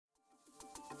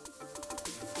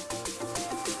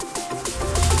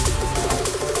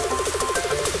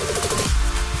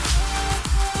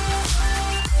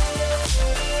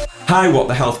Hi, What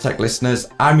the Health Tech listeners.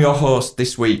 I'm your host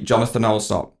this week, Jonathan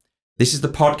Alsop. This is the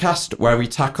podcast where we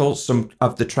tackle some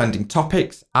of the trending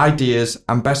topics, ideas,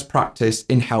 and best practice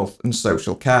in health and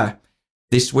social care.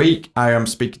 This week, I am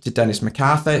speaking to Dennis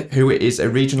McCarthy, who is a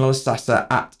regional assessor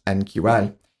at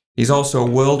NQA. He's also a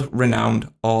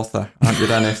world-renowned author, aren't you,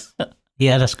 Dennis?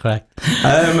 Yeah, that's correct.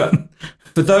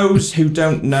 For those who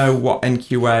don't know what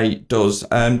NQA does,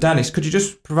 Dennis, could you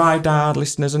just provide our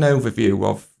listeners an overview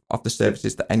of the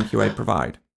services that NQA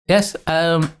provide? Yes,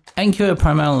 NQA are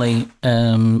primarily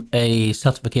a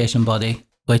certification body,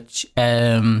 which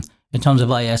in terms of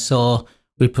ISO,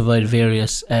 we provide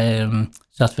various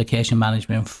certification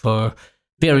management for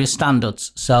various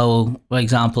standards. So, for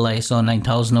example, ISO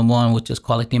 9001, which is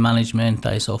quality management,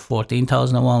 ISO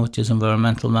 14001, which is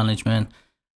environmental management,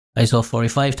 ISO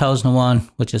 45001,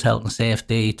 which is health and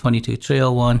safety,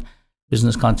 22301,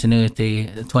 business continuity,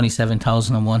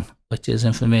 27001, which is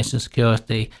information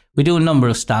security. We do a number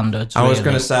of standards. I was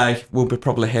going to say we'll be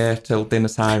probably here till dinner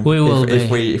time. We will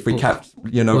if we kept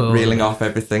reeling off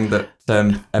everything that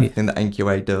everything that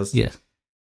NQA does. Yes.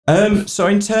 So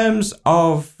in terms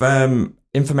of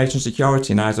information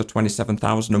security in ISO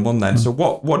 27001, then, so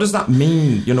what does that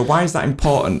mean? Why is that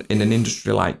important in an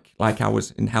industry like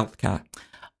ours in healthcare?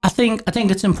 I think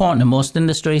it's important in most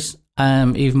industries,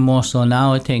 even more so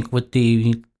now. I think with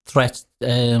the threats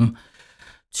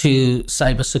to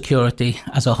cybersecurity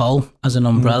as a whole, as an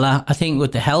umbrella. I think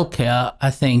with the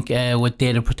healthcare, with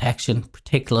data protection,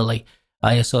 particularly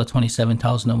ISO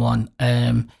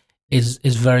 27001, is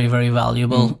very, very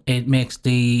valuable. It makes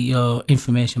the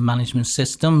information management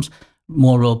systems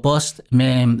more robust.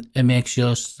 It makes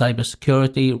your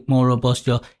cybersecurity more robust,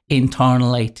 your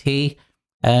internal IT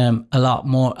a lot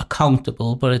more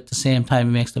accountable, but at the same time,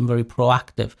 it makes them very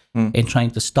proactive in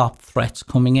trying to stop threats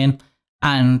coming in.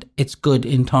 And it's good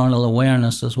internal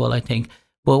awareness as well, I think.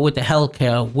 But with the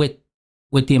healthcare, with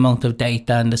the amount of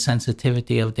data and the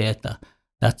sensitivity of data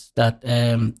that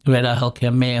Red Eye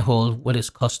Healthcare may hold with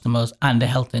its customers and the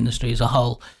health industry as a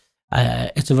whole,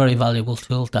 it's a very valuable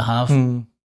tool to have.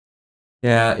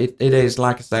 Yeah, it is.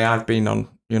 Like I say, I've been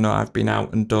out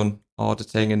and done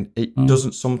auditing, and it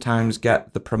doesn't sometimes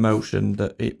get the promotion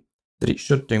that it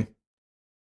should do.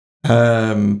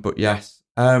 But yes.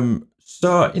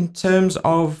 So in terms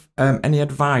of any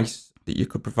advice that you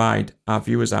could provide our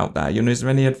viewers out there, is there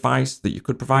any advice that you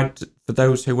could provide for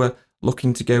those who are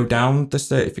looking to go down the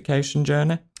certification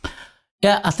journey?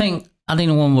 Yeah, I think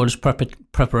the one word is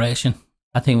preparation.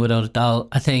 I think without a doubt.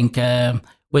 I think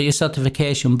with your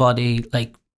certification body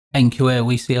like NQA,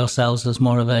 we see ourselves as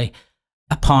more of a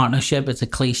partnership. It's a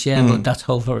cliche, but that's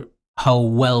how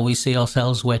well we see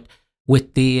ourselves with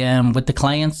the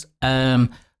clients.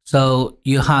 So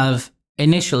you have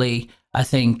initially, I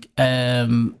think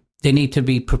they need to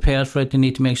be prepared for it. They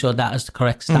need to make sure that is the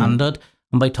correct standard.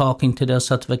 And by talking to the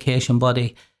certification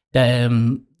body,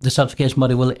 the certification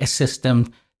body will assist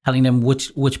them, telling them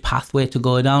which pathway to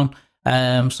go down.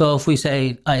 So if we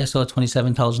say ISO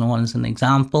 27001 is an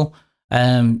example,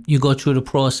 you go through the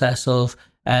process of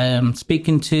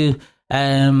speaking to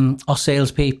our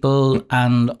salespeople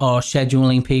and our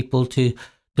scheduling people to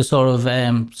sort of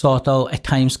sort out a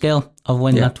timescale of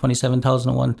when that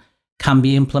 27001 can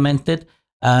be implemented,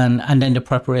 and then the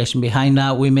preparation behind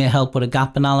that. We may help with a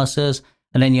gap analysis,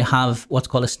 and then you have what's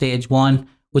called a stage one,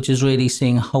 which is really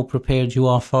seeing how prepared you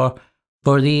are for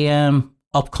the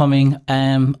upcoming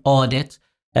audit,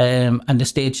 and the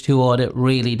stage two audit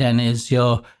really then is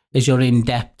your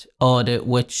in-depth audit,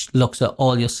 which looks at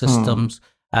all your systems.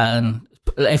 And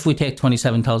if we take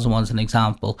 27001 as an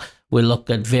example, we'll look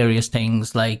at various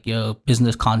things like your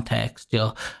business context,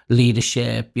 your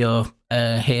leadership, your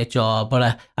HR,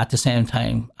 but at the same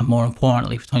time, and more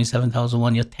importantly, for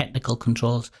 27001, your technical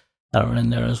controls that are in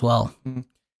there as well.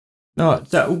 No,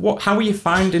 so how are you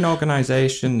finding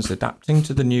organisations adapting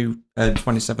to the new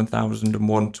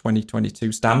 27001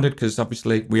 2022 standard? Because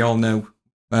obviously we all know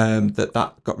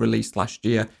that got released last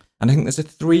year, and I think there's a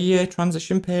 3-year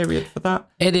transition period for that.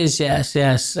 It is, yes.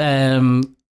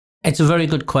 It's a very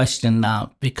good question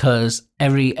now, because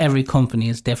every company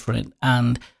is different,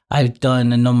 and I've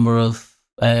done a number of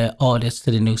audits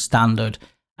to the new standard,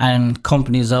 and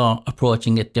companies are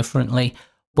approaching it differently.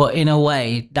 But in a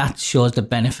way, that shows the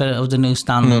benefit of the new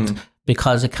standard,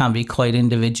 because it can be quite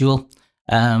individual.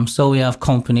 So we have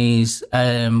companies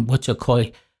which are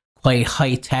quite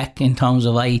high tech in terms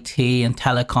of IT and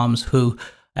telecoms, who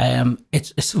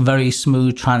it's a very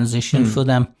smooth transition for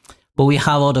them. But we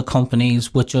have other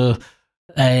companies which are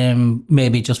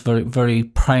maybe just very, very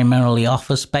primarily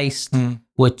office based,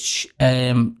 which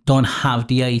don't have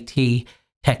the IT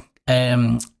tech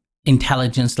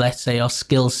intelligence, let's say, or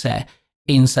skill set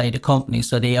inside the company.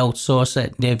 So they outsource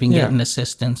it. They've been getting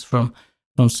assistance from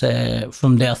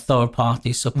their third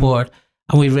party support.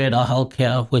 And we Radar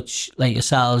Healthcare, which, like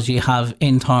yourselves, you have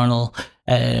internal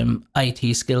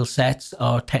IT skill sets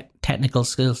or technical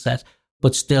skill sets,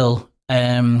 but still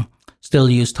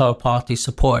use third party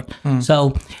support.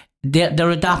 So they're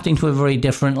adapting to it very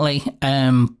differently.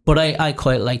 But I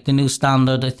quite like the new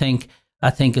standard. I think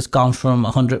it's gone from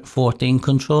 114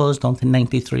 controls down to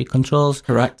 93 controls.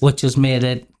 Correct. Which has made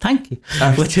it, thank you,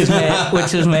 which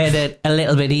has made it a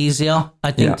little bit easier,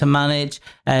 I think, to manage.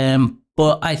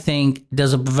 But I think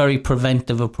there's a very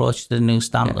preventive approach to the new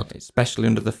standard. Yeah, especially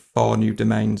under the 4 new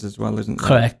domains as well, isn't there?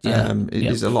 Correct, yeah. It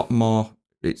is a lot more,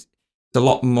 it's a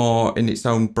lot more in its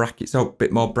own bracket. It's a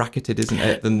bit more bracketed, isn't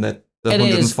it, than the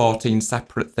 114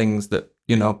 separate things that,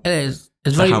 you know. It is.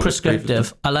 It's very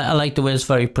prescriptive. I like the way it's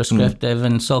very prescriptive,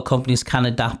 and so companies can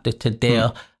adapt it to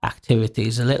their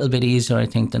activities a little bit easier, I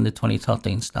think, than the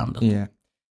 2013 standard. Yeah.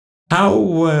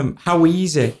 How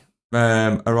easy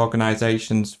are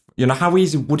organisations? You know, how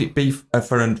easy would it be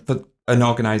for an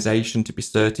organisation to be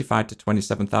certified to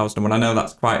 27,000? I know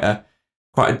that's quite a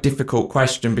difficult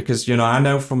question because, you know, I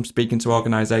know from speaking to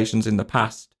organisations in the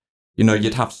past, you know,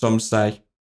 you'd have some say,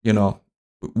 you know,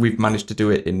 we've managed to do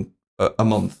it in a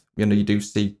month. You know, you do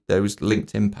see those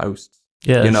LinkedIn posts.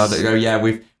 Yes. You know, that go, yeah,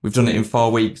 we've done it in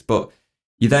 4 weeks. But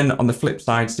you then, on the flip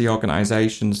side, see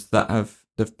organisations that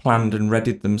they've planned and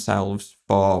readied themselves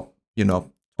for, you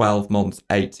know, 12 months,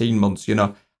 18 months. You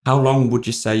know, how long would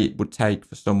you say it would take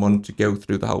for someone to go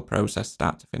through the whole process,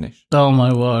 start to finish? Oh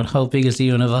my word! How big is the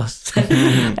universe?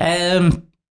 I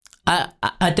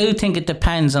do think it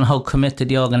depends on how committed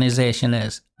the organisation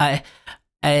is. I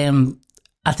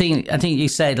think you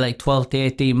said like 12 to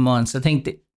 18 months. I think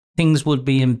things would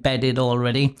be embedded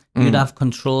already. You'd have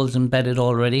controls embedded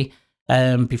already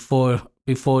before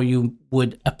you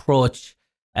would approach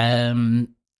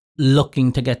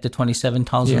looking to get the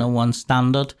 27,001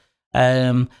 standard.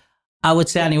 I would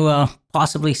say anywhere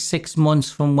possibly 6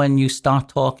 months from when you start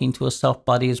talking to a soft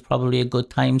body is probably a good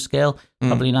time scale,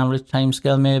 probably an average time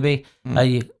scale maybe.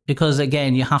 Because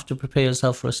again, you have to prepare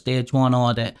yourself for a stage 1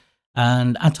 audit.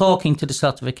 And talking to the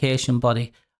certification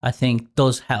body, I think,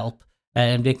 does help.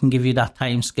 They can give you that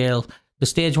time scale. The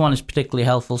stage 1 is particularly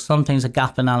helpful. Sometimes a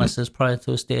gap analysis prior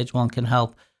to a stage 1 can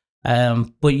help.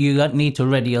 But you need to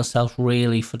ready yourself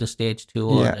really for the stage 2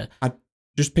 audit.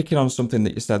 Just picking on something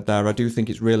that you said there, I do think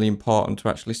it's really important to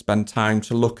actually spend time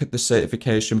to look at the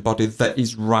certification body that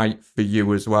is right for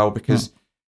you as well, because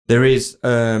there is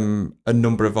a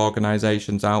number of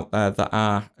organisations out there that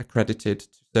are accredited to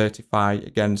certify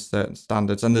against certain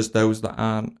standards, and there's those that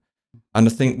aren't. And I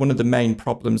think one of the main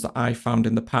problems that I found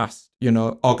in the past, you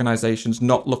know, organisations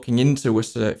not looking into a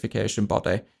certification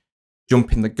body,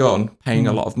 jumping the gun, paying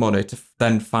a lot of money to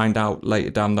then find out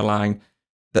later down the line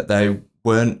that they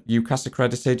weren't UCAS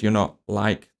accredited, you're not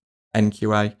like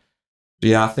NQA. But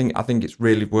yeah, I think it's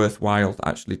really worthwhile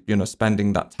actually, you know,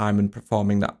 spending that time and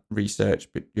performing that research,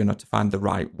 but, you know, to find the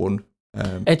right one.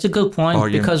 It's a good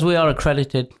point because we are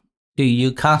accredited to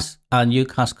UCAS, and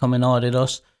UCAS come and audit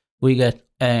us. We get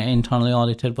internally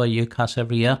audited by UCAS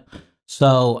every year.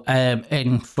 So,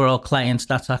 and for our clients,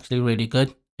 that's actually really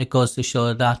good. It goes to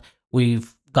show that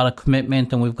we've got a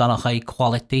commitment and we've got a high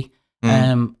quality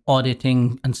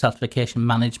auditing and certification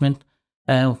management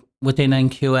within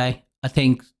NQA. I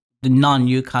think the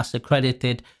non-UCAS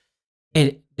accredited,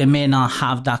 they may not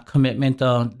have that commitment,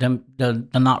 or they're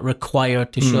not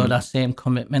required to show that same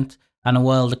commitment. And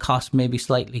while the cost may be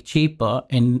slightly cheaper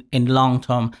in long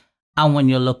term, and when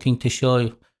you're looking to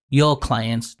show your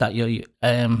clients that you're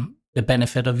the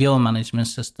benefit of your management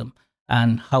system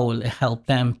and how will it help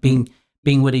them,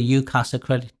 being with a UCAS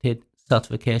accredited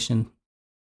certification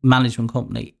management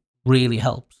company really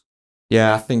helps.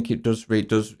 Yeah, I think it does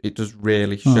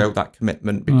really show that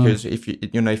commitment, because if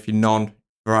you're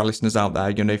for our listeners out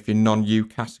there, you know, if you're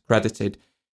non-UCAS accredited,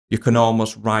 you can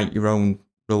almost write your own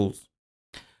rules.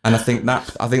 And I think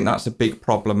that's a big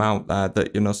problem out there,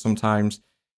 that, you know, sometimes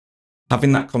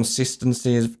having that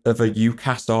consistency of a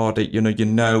UCAS audit, you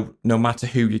know, no matter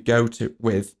who you go to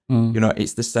with, you know,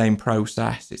 it's the same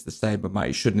process, it's the same amount,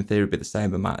 it should in theory be the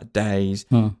same amount of days,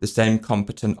 the same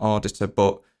competent auditor.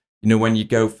 But, you know, when you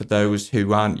go for those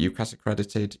who aren't UCAS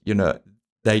accredited, you know,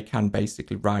 they can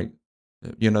basically write,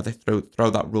 you know, they throw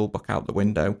that rule book out the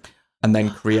window and then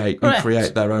create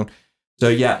their own. So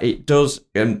yeah, it does.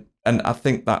 And I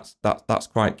think that's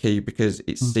quite key, because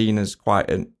it's seen as quite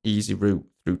an easy route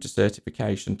through to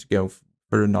certification to go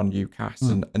for a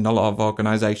non-UCAS. And a lot of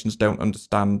organisations don't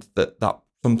understand that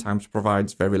sometimes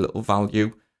provides very little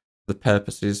value the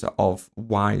purposes of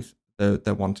why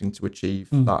they're wanting to achieve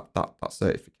that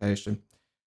certification.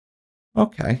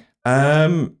 Okay.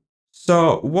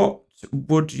 So what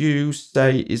would you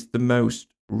say is the most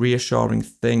reassuring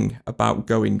thing about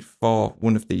going for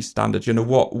one of these standards?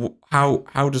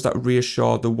 How does that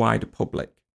reassure the wider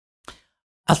public?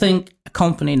 I think a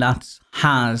company that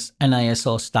has an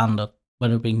ISO standard,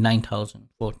 whether it be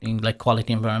 9014, like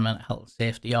quality, environment, health,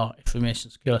 safety, or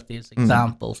information security as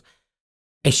examples,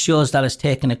 it shows that it's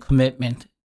taken a commitment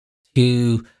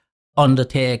to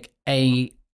undertake an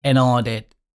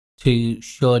audit to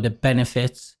show the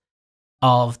benefits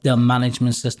of the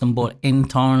management system, both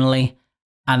internally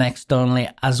and externally,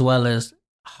 as well as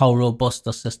how robust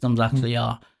the systems actually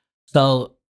are.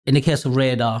 So in the case of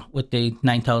Radar, with the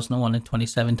 9001 and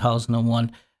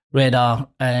 27001, Radar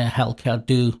Healthcare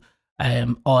do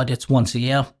audits once a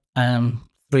year,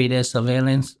 3-day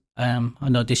surveillance. I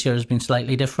know this year has been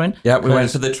slightly different. Yeah, we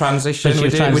went to the transition. We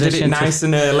did it nice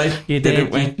and early,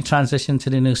 didn't we? You transitioned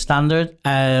to the new standard.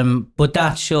 But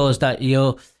that shows that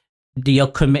your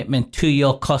commitment to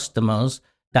your customers,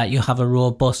 that you have a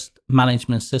robust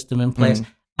management system in place,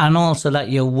 and also that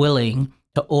you're willing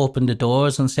to open the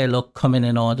doors and say, look, come in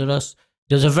and audit us.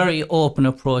 There's a very open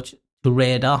approach to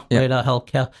Radar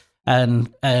Healthcare. And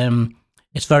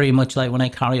it's very much like when I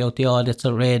carry out the audits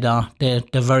at Radar, they're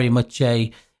very much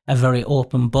a very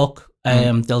open book.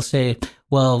 They'll say,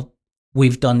 well,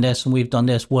 we've done this and we've done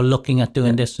this. We're looking at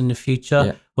doing this in the future.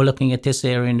 Yeah. We're looking at this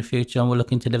area in the future, and we're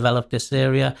looking to develop this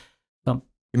area. So,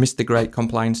 you missed the great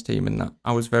compliance team in that.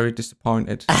 I was very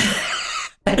disappointed.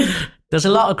 There's a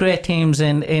lot of great teams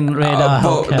in Radar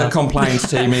but the compliance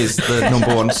team is the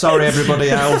number one. Sorry, everybody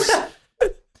else.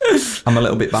 I'm a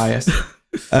little bit biased.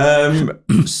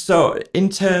 So in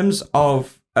terms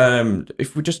of,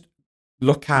 if we just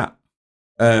look at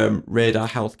Radar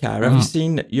Healthcare, have you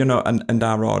seen, and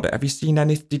our audit,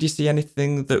 did you see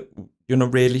anything that,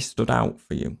 really stood out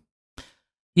for you?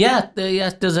 Yeah,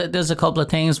 there's a couple of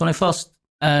things. When I first,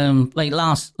 like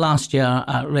last year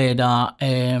at Radar,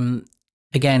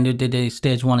 again, they did the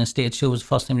stage 1 and stage 2 was the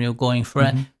first time they were going for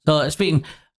it. So it's been,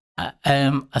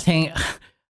 I think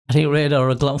Radar are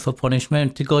a glutton for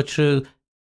punishment to go through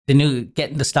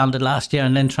getting the standard last year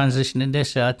and then transitioning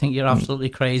this year. I think you're absolutely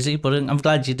crazy, but I'm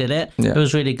glad you did it. Yeah. It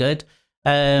was really good.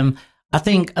 I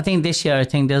think this year,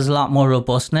 there's a lot more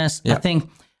robustness. Yeah. I think,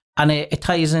 and it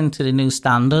ties into the new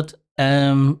standard.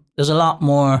 There's a lot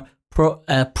more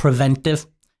preventive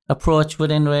approach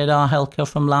within Radar Healthcare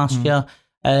from last year.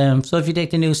 So if you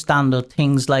take the new standard,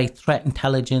 things like threat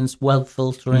intelligence, web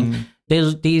filtering,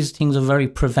 these things are very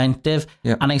preventive.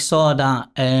 Yeah. And I saw that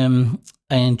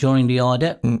and during the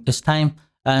audit this time.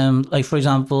 Like, for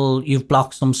example, you've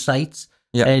blocked some sites.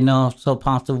 Yeah. So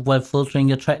part of web filtering,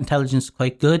 your threat intelligence is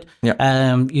quite good.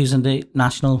 Yeah. Using the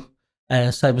National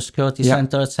Cybersecurity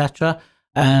Center, etc.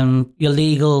 Your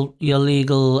legal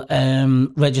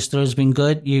register has been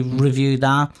good. You've reviewed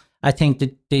that. I think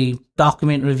that the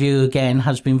document review again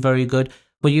has been very good,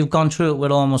 but you've gone through it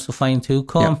with almost a fine-tooth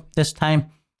comb this time.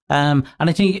 And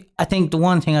I think the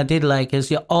one thing I did like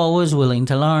is you're always willing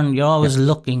to learn. You're always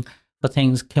looking for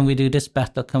things. Can we do this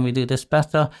better? Can we do this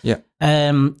better? Yeah.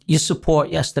 Your support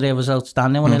yesterday was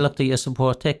outstanding. When I looked at your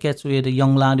support tickets, we had a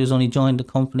young lad who's only joined the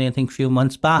company, I think, a few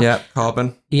months back. Yeah,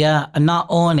 Carbon. Yeah, and not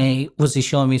only was he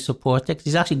showing me support tickets,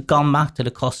 he's actually gone back to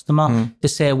the customer to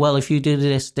say, well, if you do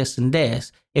this, this, and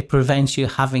this, it prevents you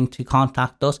having to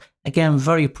contact us. Again,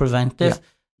 very preventive.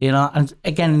 Yeah. And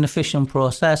again, an efficient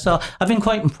process. So I've been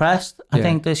quite impressed, I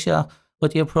think, this year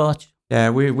with the approach. Yeah,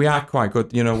 we are quite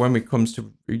good. When it comes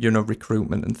to,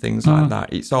 recruitment and things like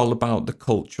that, it's all about the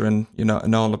culture and,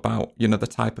 and all about, the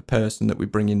type of person that we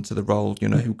bring into the role,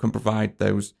 who can provide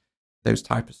those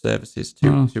type of services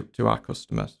to our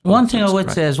customers. One thing I would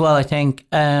say as well, I think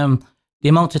the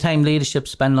amount of time leadership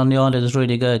spend on the audit is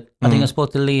really good. I think I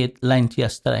spoke to Lee at length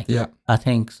yesterday. Yeah. I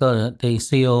think so, the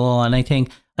COO, and I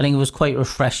think it was quite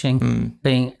refreshing,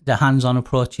 the hands-on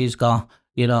approach he's got.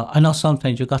 I know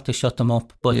sometimes you've got to shut them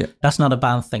up, but that's not a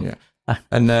bad thing. Yeah.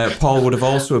 And Paul would have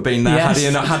also been there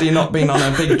had he not been on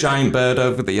a big giant bird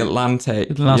over the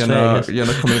Atlantic,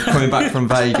 coming back from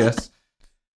Vegas.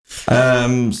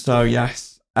 So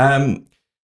yes.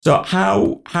 So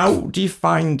how do you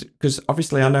find? Because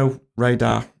obviously I know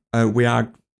Radar, we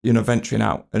are venturing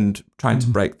out and trying to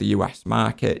break the US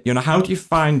market. How do you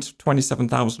find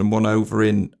 27001 over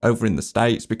in the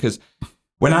States? Because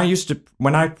when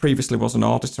I previously was an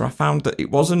auditor, I found that it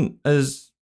wasn't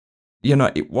as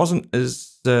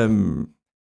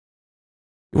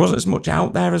much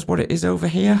out there as what it is over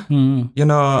here.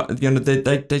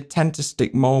 They tend to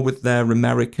stick more with their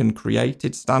American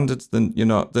created standards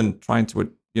than trying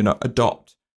to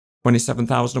adopt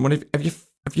 27,001.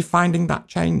 Have you finding that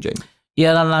changing?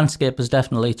 Yeah, that landscape is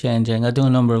definitely changing. I do a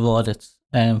number of audits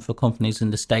for companies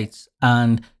in the States,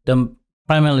 and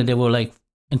primarily they were like,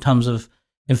 in terms of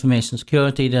information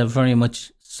security, they're very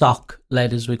much SOC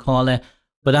led, as we call it,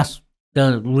 but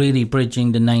they're really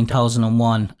bridging the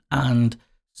 9001 and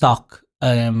SOC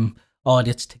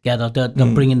audits together. They're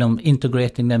bringing them,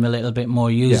 integrating them a little bit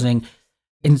more, using,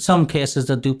 in some cases,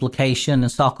 the duplication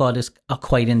and SOC audits are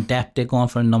quite in depth. They go on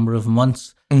for a number of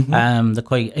months. They're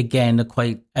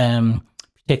quite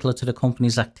particular to the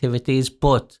company's activities,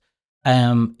 but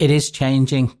it is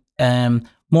changing,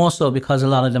 more so because a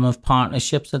lot of them have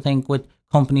partnerships, I think, with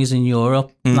companies in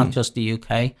Europe, not just the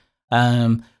UK.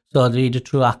 So they're either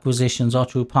through acquisitions or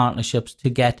through partnerships to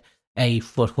get a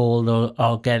foothold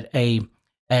or get a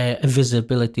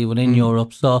visibility within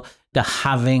Europe. So they're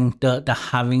having to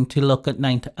look at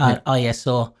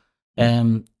ISO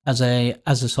as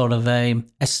a sort of a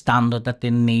standard that they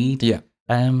need.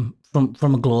 From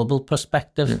a global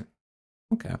perspective.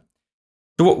 Yeah. Okay.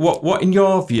 So what in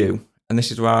your view, and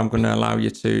this is where I'm going to allow you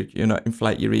to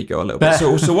inflate your ego a little bit.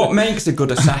 So what makes a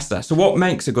good assessor? So what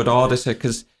makes a good auditor?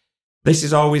 Because this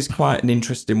is always quite an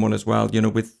interesting one as well.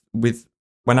 With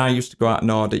when I used to go out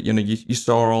and audit, you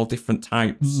saw all different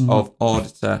types of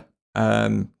auditor,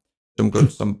 some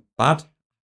good, some bad,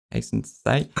 hasten to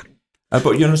say.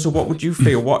 But so what would you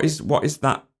feel? What is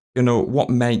that? What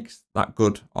makes that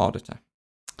good auditor?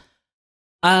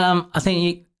 I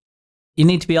think you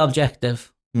need to be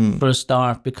objective for a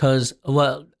start, because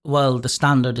well, the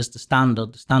standard is the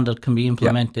standard. The standard can be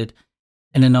implemented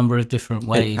in a number of different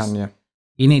ways. It can, yeah.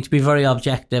 You need to be very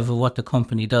objective of what the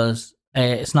company does.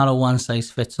 It's not a one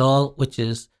size fits all, which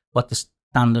is what the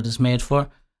standard is made for.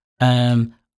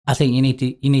 I think you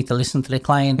need to listen to the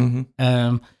client.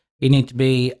 You need to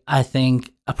be, I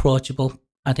think, approachable.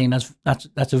 I think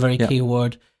that's a very key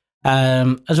word.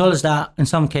 As well as that, in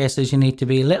some cases, you need to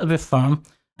be a little bit firm.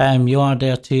 You are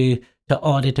there to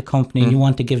audit the company. You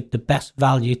want to give the best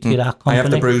value to that company. I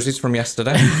have the bruises from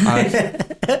yesterday.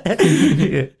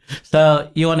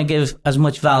 So you want to give as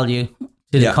much value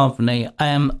to the company.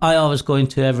 I always go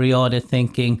into every audit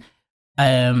thinking,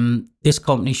 this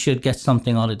company should get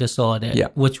something out of this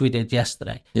audit, which we did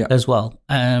yesterday as well.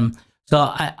 So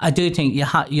I do think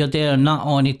you're there not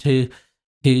only to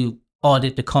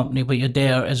audit the company, but you're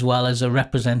there as well as a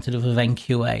representative of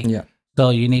NQA. Yeah. So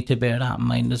you need to bear that in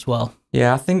mind as well.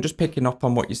 Yeah, I think just picking up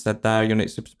on what you said there,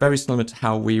 it's very similar to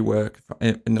how we work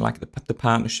in like the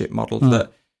partnership model.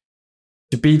 That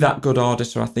to be that good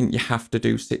auditor, I think you have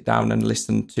to sit down and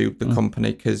listen to the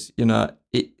company, because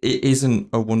it isn't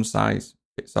a one size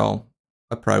fits all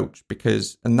approach,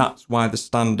 and that's why the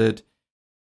standard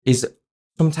is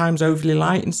sometimes overly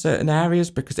light in certain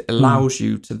areas, because it allows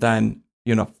you to then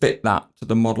fit that to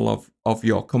the model of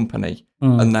your company,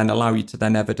 and then allow you to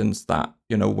then evidence that,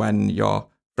 when your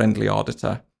friendly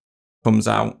auditor comes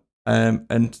out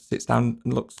and sits down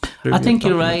and looks through. I think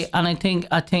you're right, and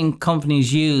I think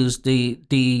companies use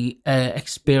the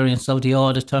experience of the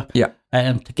auditor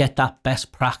to get that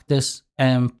best practice,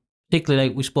 particularly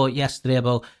like we spoke yesterday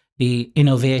about the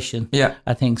innovation,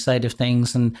 I think, side of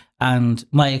things, and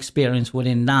my experience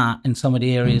within that in some of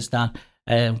the areas that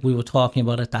we were talking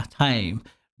about at that time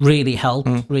really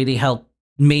helped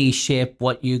me shape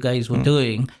what you guys were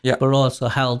doing, but also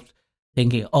helped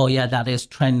thinking, that is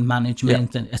trend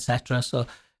management and etc. So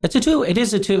it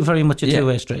is very much a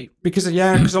two-way street. Because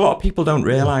a lot of people don't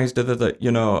realise that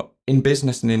in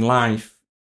business and in life,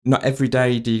 not every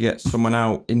day do you get someone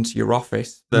out into your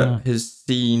office that has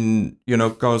seen,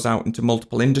 goes out into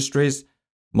multiple industries,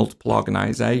 multiple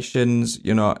organisations,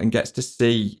 and gets to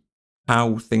see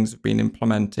how things have been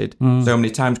implemented so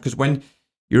many times. Because when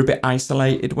you're a bit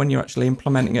isolated when you're actually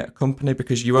implementing at a company,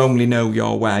 because you only know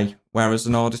your way, whereas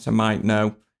an auditor might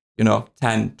know,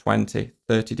 10, 20,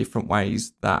 30 different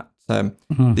ways that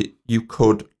that you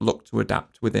could look to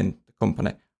adapt within the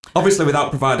company. Obviously, without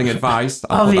providing advice.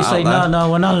 Obviously, no,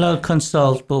 we're not allowed to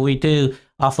consult, but we do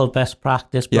offer best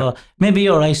practice. But maybe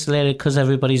you're isolated because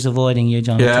everybody's avoiding you,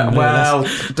 Jonathan. Yeah, well,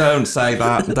 don't say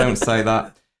that. Don't say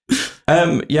that.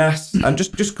 Yes, and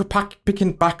just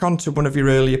picking back onto one of your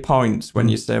earlier points when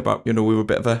you say about we were a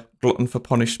bit of a glutton for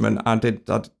punishment. I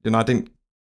didn't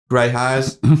grey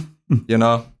hairs.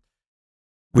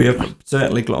 We are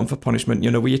certainly glutton for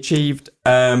punishment. We achieved,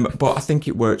 but I think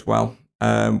it worked well.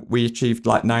 We achieved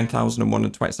like 9,001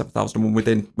 and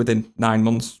 27,001 within 9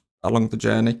 months along the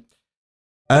journey.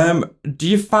 Do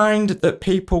you find that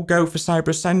people go for Cyber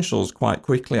Essentials quite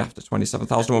quickly after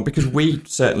 27,001? Because we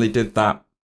certainly did that.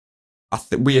 I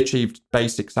think we achieved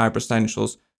basic Cyber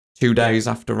Essentials 2 days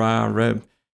after our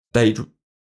stage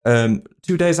 2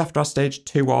 days after our stage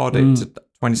 2 audit to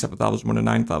 27,001 and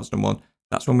 9,001,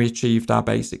 that's when we achieved our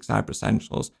basic cyber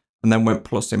essentials and then went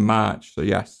plus in March. So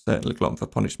yes, certainly glutton for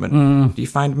punishment. Do you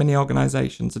find many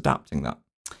organisations adapting that?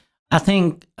 I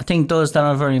think those that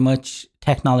are very much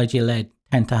technology led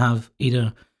tend to have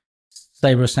either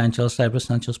cyber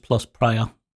essentials plus prior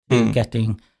to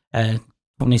getting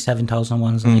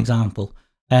 27,001 as an example.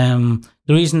 The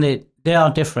reason that they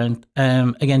are different,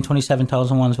 again,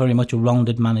 27,001 is very much a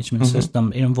rounded management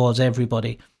system. It involves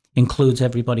everybody, includes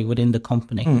everybody within the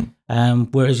company.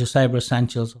 Whereas your cyber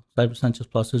essentials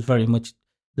plus is very much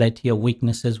led to your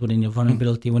weaknesses within your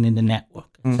vulnerability within the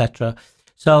network, etc.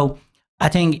 So I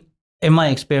think in my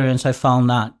experience, I found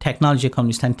that technology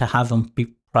companies tend to have them be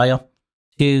prior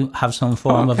to have some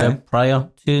form of it prior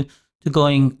to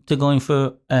going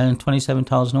for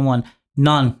 27,001.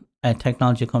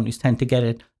 Non-technology companies tend to get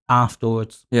it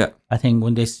afterwards. Yeah, I think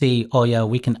when they see,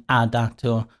 we can add that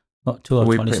to our 27,001.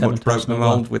 We pretty much broke the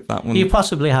mold with that one. You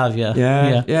possibly have,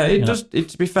 yeah. It does.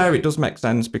 To be fair, it does make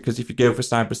sense because if you go for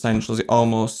cyber essentials, it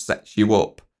almost sets you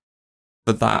up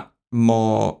for that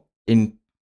more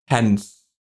intense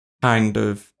kind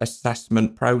of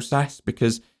assessment process,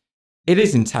 because it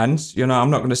is intense. I'm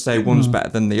not going to say one's better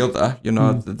than the other.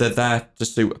 They're there to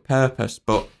suit a purpose,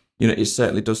 but it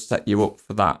certainly does set you up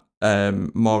for that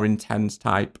more intense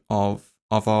type of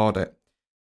audit.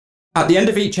 At the end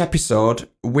of each episode,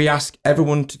 we ask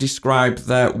everyone to describe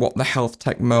their what the health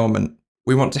tech moment.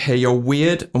 We want to hear your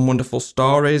weird and wonderful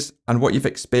stories and what you've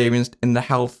experienced in the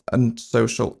health and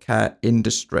social care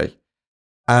industry.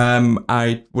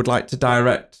 I would like to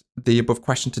direct the above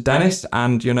question to Dennis,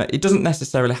 and it doesn't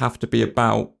necessarily have to be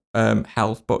about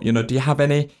health, but do you have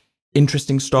any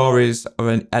interesting stories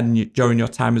during your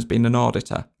time as being an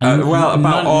auditor?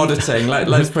 About auditing.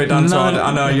 Let's put it down to audit.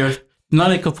 I know you're.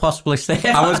 None I could possibly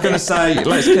say. I was going to say,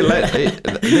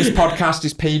 this podcast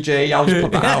is PG. I'll just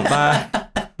put that out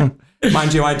there.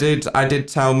 Mind you, I did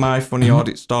tell my funny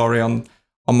audit story on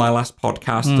my last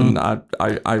podcast, and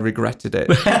I regretted it,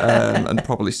 and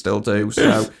probably still do.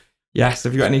 So, yes,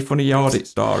 have you got any funny audit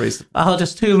stories? Oh,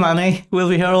 just too many. We'll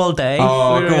be here all day.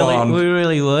 Oh, go on. We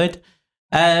really would.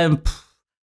 I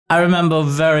remember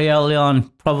very early on,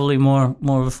 probably more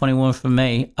of a funny one for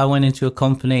me. I went into a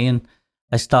company and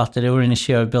I started. We were in a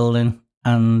shared building,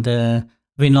 and I've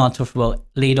been auditor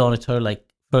lead auditor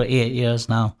for 8 years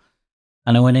now.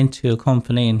 And I went into a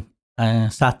company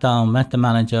and sat down, met the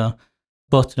manager,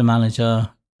 spoke to the manager,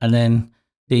 and then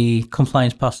the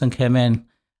compliance person came in,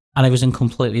 and I was in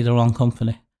completely the wrong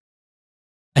company.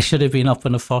 I should have been up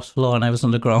on the first floor, and I was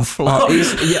on the ground floor.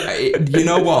 You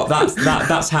know what? That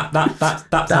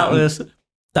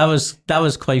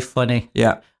was quite funny.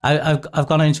 Yeah, I've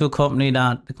gone into a company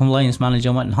that the compliance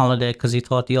manager went on holiday because he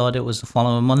thought the audit was the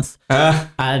following month,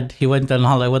 and he went on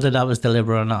holiday. Whether that was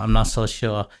deliberate or not, I'm not so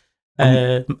sure.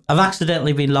 I've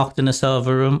accidentally been locked in a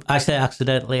server room. I say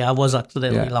accidentally. I was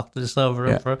accidentally locked in the server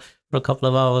room for a couple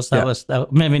of hours. That was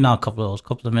maybe not a couple of hours,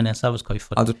 couple of minutes. That was quite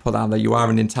funny. I'll just put that there. You are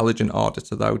an intelligent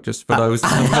auditor, though, just for those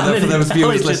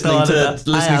viewers listening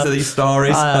to these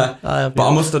stories. But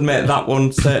I must admit, that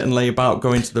one certainly about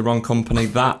going to the wrong company,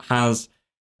 that has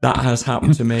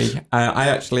happened to me. I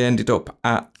actually ended up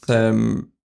at,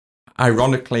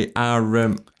 ironically,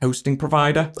 our hosting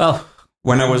provider. Oh.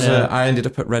 When I was, I ended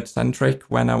up at Red Centric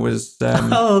when I was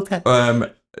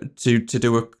to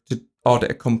audit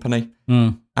a company,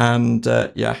 and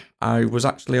I was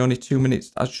actually only 2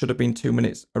 minutes. I should have been 2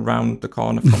 minutes around the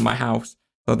corner from my house.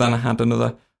 So then I had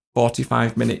another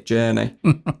 45-minute journey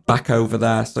back over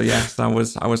there. So yes, I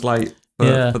was late for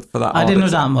that. I didn't know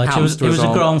that much. It was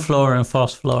a ground floor and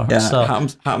first floor. Yeah, so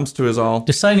happens to us all.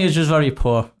 The signage was very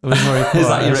poor. It was very poor. Is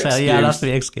that your excuse? Yeah, that's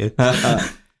the excuse.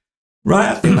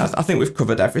 Right, I think we've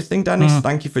covered everything, Dennis.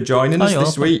 Thank you for joining us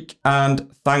this week,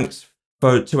 and thanks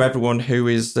to everyone who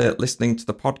is listening to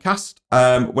the podcast.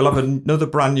 We'll have another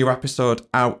brand new episode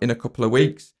out in a couple of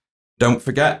weeks. Don't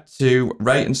forget to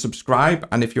rate and subscribe,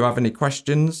 and if you have any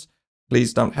questions,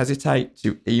 please don't hesitate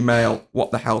to email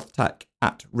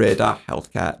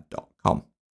whatthehealthtech@radarhealthcare.com.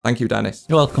 Thank you, Dennis.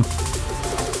 You're welcome.